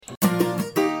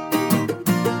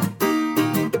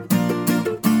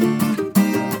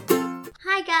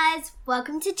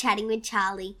welcome to Chatting with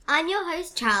Charlie. I'm your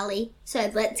host, Charlie,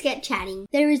 so let's get chatting.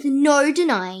 There is no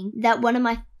denying that one of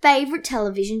my favourite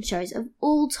television shows of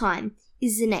all time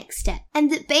is The Next Step,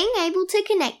 and that being able to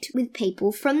connect with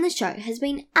people from the show has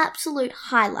been an absolute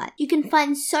highlight. You can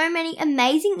find so many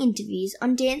amazing interviews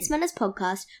on Dance Matters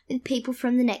podcast with people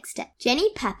from The Next Step.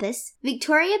 Jenny Pappas,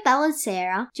 Victoria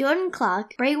Ballard-Sarah, Jordan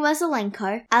Clark, Brie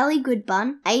Wazelenko, Ali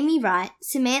Goodbun, Amy Wright,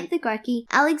 Samantha Grecki,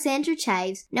 Alexandra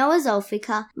Chaves, Noah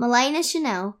Zolfica, Melena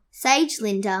Chanel, Sage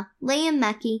Linda, Liam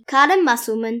Mackey, Carter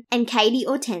Musselman, and Katie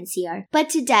Hortensio. But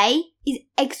today is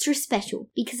extra special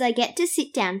because I get to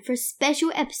sit down for a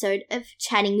special episode of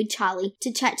Chatting with Charlie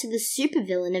to chat to the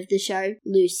supervillain of the show,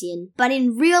 Lucien. But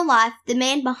in real life, the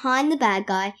man behind the bad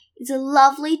guy is a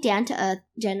lovely, down-to-earth,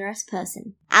 generous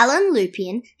person. Alan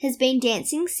Lupien has been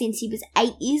dancing since he was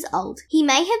 8 years old. He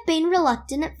may have been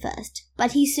reluctant at first,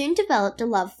 but he soon developed a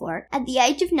love for it. At the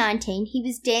age of 19, he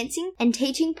was dancing and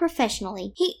teaching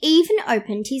professionally. He even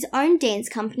opened his own dance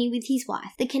company with his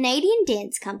wife. The Canadian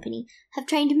Dance Company have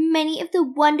trained many of the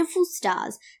wonderful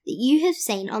stars that you have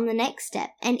seen on The Next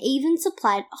Step and even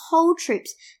supplied whole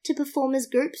troops to perform as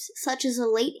groups such as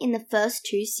Elite in the first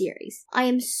 2 series. I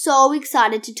am so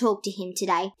excited to talk to him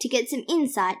today to get some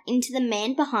insight into the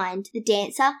man behind the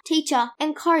dancer, teacher,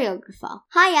 and choreographer.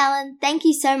 Hi Alan, thank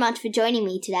you so much for joining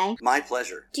me today. My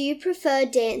pleasure. Do you prefer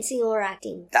dancing or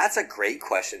acting? That's a great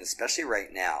question, especially right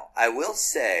now. I will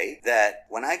say that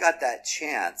when I got that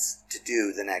chance to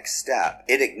do The Next Step,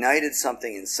 it ignited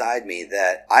something inside me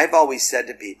that I've always said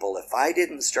to people, if I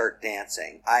didn't start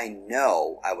dancing, I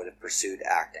know I would have pursued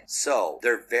acting. So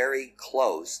they're very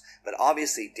close, but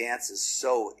obviously dance is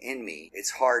so in me,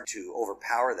 it's hard to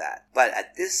overpower that. But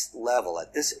at this level,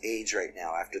 at this age right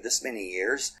now, after this many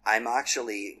years, I'm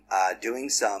actually doing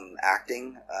some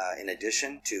acting in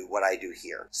addition to what I do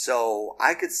here. So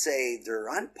I could say they're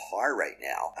on par right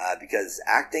now because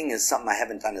acting is something I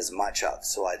haven't done as much of,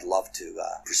 so I'd love to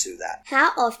pursue that.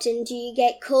 How often do you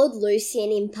get called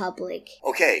Lucien in public?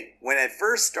 Okay, when it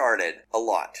first started, a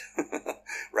lot,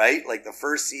 right? Like the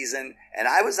first season, and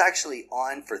I was actually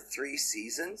on for 3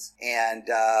 seasons, and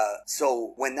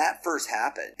so when that first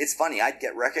happened, it's funny, I'd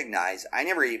get recognized. I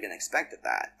never even expected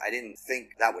that. I didn't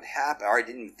think that would happen, or I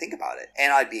didn't even think about it.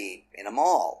 And I'd be in a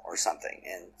mall or something,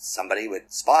 and somebody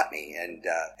would spot me, and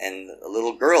a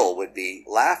little girl would be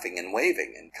laughing and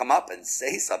waving and come up and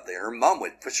say something. Her mom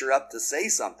would push her up to say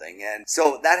something, and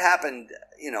so that happened,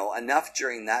 enough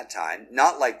during that time.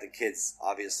 Not like the kids,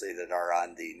 obviously, that are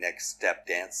on the Next Step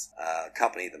Dance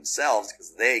company themselves,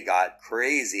 because they got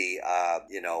crazy,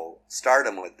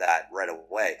 stardom with that right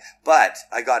away. But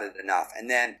I got it enough. And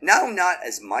then, now not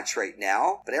as much right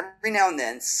now, but every now and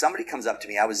then somebody comes up to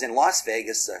me. I was in Las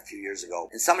Vegas a few years ago,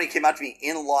 and somebody came up to me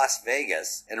in Las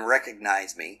Vegas and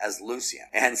recognized me as Lucien.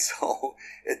 And so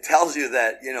it tells you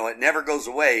that, it never goes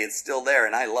away. It's still there,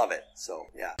 and I love it. So,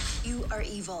 yeah. You are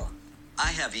evil. I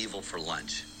have evil for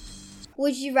lunch.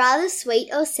 Would you rather sweet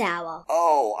or sour?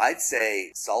 Oh, I'd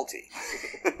say salty.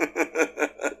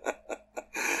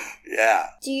 Yeah.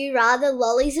 Do you rather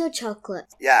lollies or chocolate?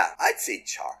 Yeah, I'd say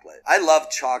chocolate. I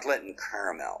love chocolate and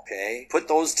caramel, okay? Put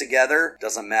those together,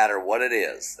 doesn't matter what it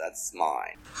is. That's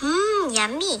mine.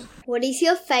 Yummy. What is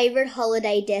your favorite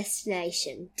holiday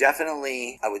destination?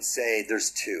 Definitely, I would say there's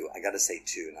 2. I gotta say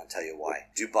 2, and I'll tell you why.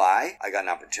 Dubai, I got an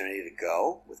opportunity to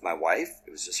go with my wife.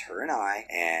 It was just her and I,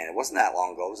 and it wasn't that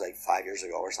long ago. It was like 5 years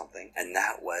ago or something. And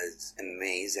that was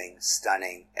amazing,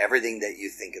 stunning. Everything that you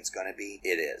think it's gonna be,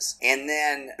 it is. And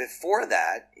then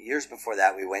years before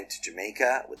that, we went to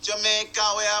Jamaica. We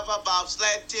have a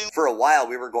bobsled team. For a while,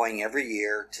 we were going every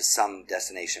year to some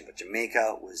destination, but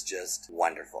Jamaica was just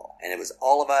wonderful. And it was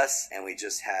all of us, and we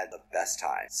just had the best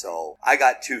time. So I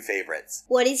got 2 favorites.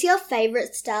 What is your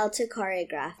favorite style to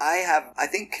choreograph? I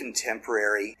think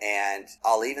contemporary, and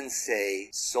I'll even say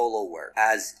solo work,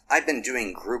 as I've been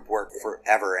doing group work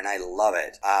forever, and I love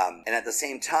it. And at the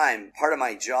same time, part of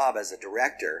my job as a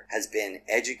director has been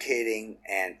educating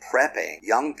and prepping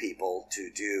young people to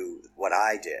do what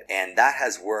I did. And that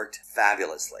has worked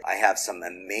fabulously. I have some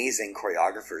amazing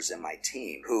choreographers in my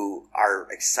team who are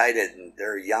excited, and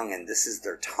they're young, and this is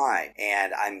their time.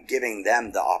 And I'm giving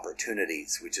them the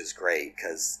opportunities, which is great,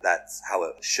 because that's how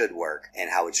it should work and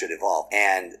how it should evolve.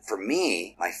 And for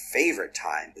me, my favorite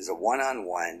time is a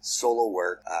one-on-one solo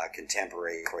work,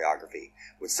 contemporary choreography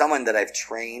with someone that I've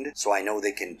trained, so I know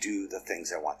they can do the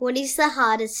things I want. What is the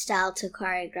hardest style to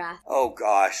choreograph? Oh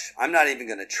gosh, I'm not even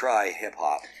going to try hip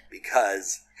hop,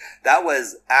 because that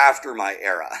was after my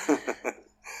era.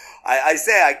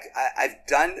 I've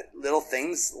done little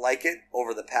things like it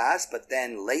over the past, but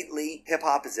then lately hip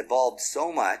hop has evolved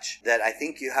so much that I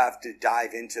think you have to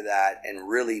dive into that and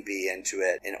really be into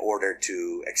it in order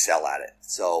to excel at it.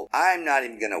 So I'm not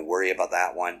even going to worry about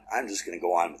that one. I'm just going to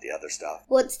go on with the other stuff.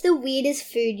 What's the weirdest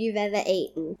food you've ever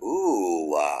eaten?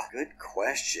 Ooh, good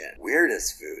question.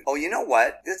 Weirdest food. Oh, you know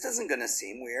what? This isn't going to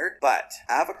seem weird, but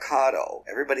avocado,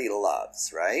 everybody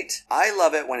loves, right? I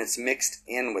love it when it's mixed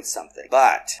in with something,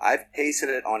 but I've tasted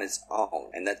it on its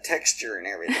own, and the texture and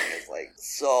everything is like,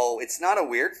 so it's not a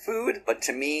weird food, but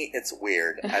to me, it's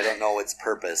weird. I don't know its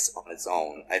purpose on its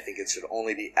own. I think it should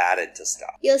only be added to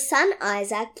stuff. Your son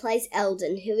Isaac plays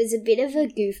Eldon, who is a bit of a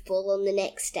goofball on The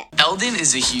Next Step. Eldon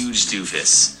is a huge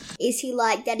doofus. Is he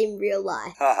like that in real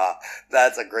life? Haha,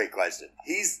 that's a great question.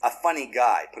 He's a funny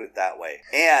guy, put it that way.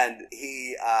 And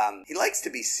he likes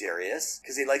to be serious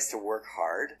because he likes to work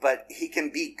hard, but he can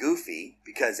be goofy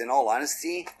because, in all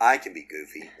honesty, I can be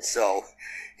goofy. So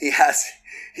he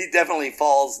definitely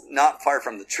falls not far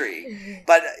from the tree.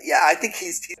 But yeah, I think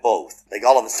he's both. Like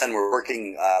all of a sudden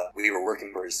we were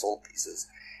working for his soul pieces.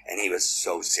 And he was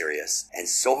so serious and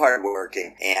so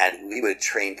hardworking, and we would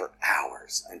train for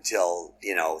hours until,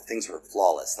 things were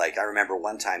flawless. Like I remember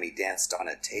one time he danced on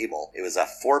a table. It was a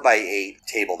 4x8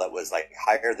 table that was like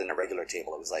higher than a regular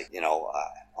table. It was like,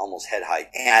 almost head height,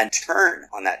 and turn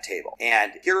on that table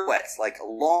and pirouettes, like a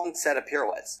long set of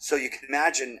pirouettes. So you can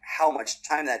imagine how much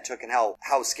time that took and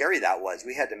how scary that was.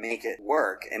 We had to make it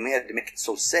work, and we had to make it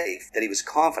so safe that he was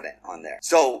confident on there.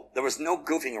 So there was no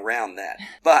goofing around then.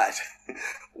 But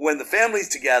when the family's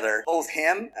together, both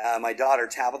him, my daughter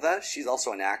Tabitha, she's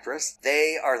also an actress,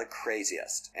 they are the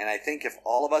craziest. And I think if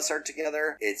all of us are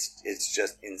together, it's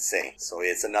just insane. So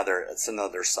it's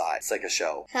another side. It's like a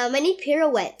show. How many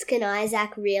pirouettes can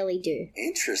Isaac really do?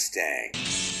 Interesting.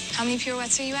 How many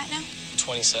pirouettes are you at now?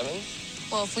 27?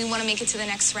 Well, if we want to make it to the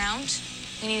next round,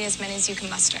 we need as many as you can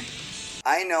muster.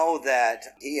 I know that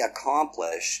he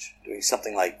accomplished doing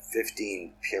something like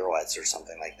 15 pirouettes or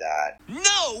something like that.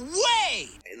 No way!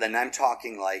 Then I'm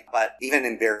talking but even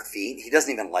in bare feet, he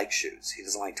doesn't even like shoes. He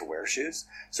doesn't like to wear shoes.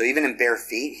 So even in bare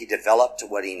feet, he developed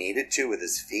what he needed to with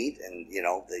his feet. And,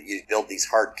 you build these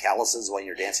hard calluses while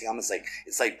you're dancing on them.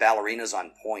 It's like ballerinas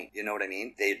on point. You know what I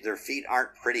mean? Their feet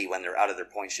aren't pretty when they're out of their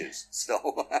point shoes.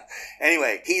 So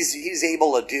anyway, he's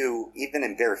able to do, even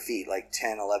in bare feet, like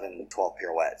 10, 11, 12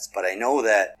 pirouettes. But I know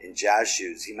that in jazz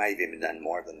shoes, he might have even done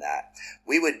more than that.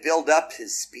 We would build up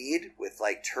his speed with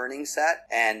turning set,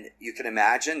 and you can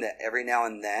imagine that every now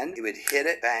and then he would hit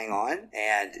it bang on,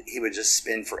 and he would just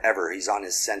spin forever. He's on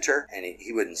his center, and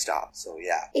he wouldn't stop. So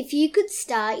yeah. If you could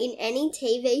star in any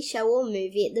TV show or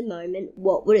movie at the moment,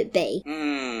 what would it be?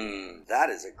 That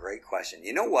is a great question.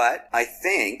 You know what? I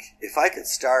think if I could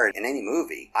star in any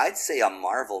movie, I'd say a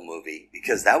Marvel movie,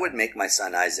 because that would make my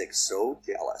son Isaac so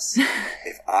jealous.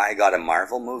 If I got a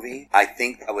Marvel movie, I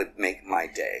think that would make my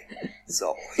day.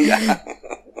 So, yeah.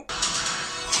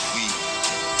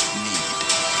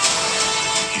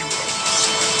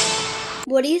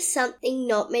 What is something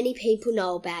not many people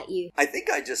know about you? I think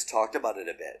I just talked about it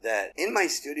a bit. That in my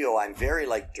studio, I'm very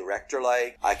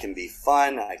director-like. I can be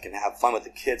fun. I can have fun with the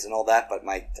kids and all that. But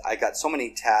I got so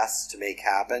many tasks to make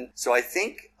happen. So I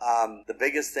think the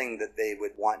biggest thing that they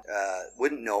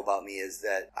wouldn't know about me is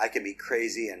that I can be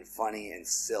crazy and funny and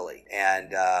silly.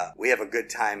 And we have a good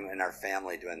time in our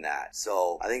family doing that.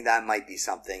 So I think that might be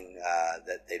something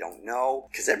that they don't know.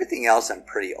 Because everything else I'm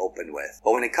pretty open with.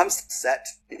 But when it comes to set,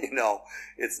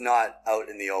 it's not out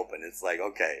in the open. It's like,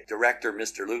 okay, director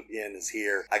Mr. Lupien is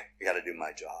here. I got to do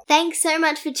my job. Thanks so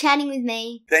much for chatting with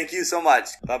me. Thank you so much.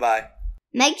 Bye-bye.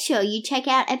 Make sure you check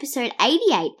out episode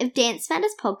 88 of Dance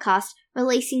Matters Podcast,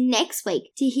 releasing next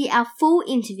week, to hear our full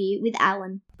interview with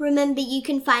Alan. Remember, you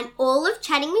can find all of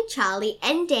Chatting with Charlie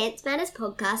and Dance Matters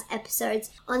Podcast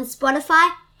episodes on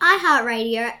Spotify,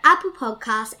 iHeartRadio, Apple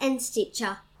Podcasts, and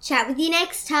Stitcher. Chat with you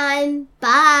next time.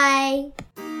 Bye.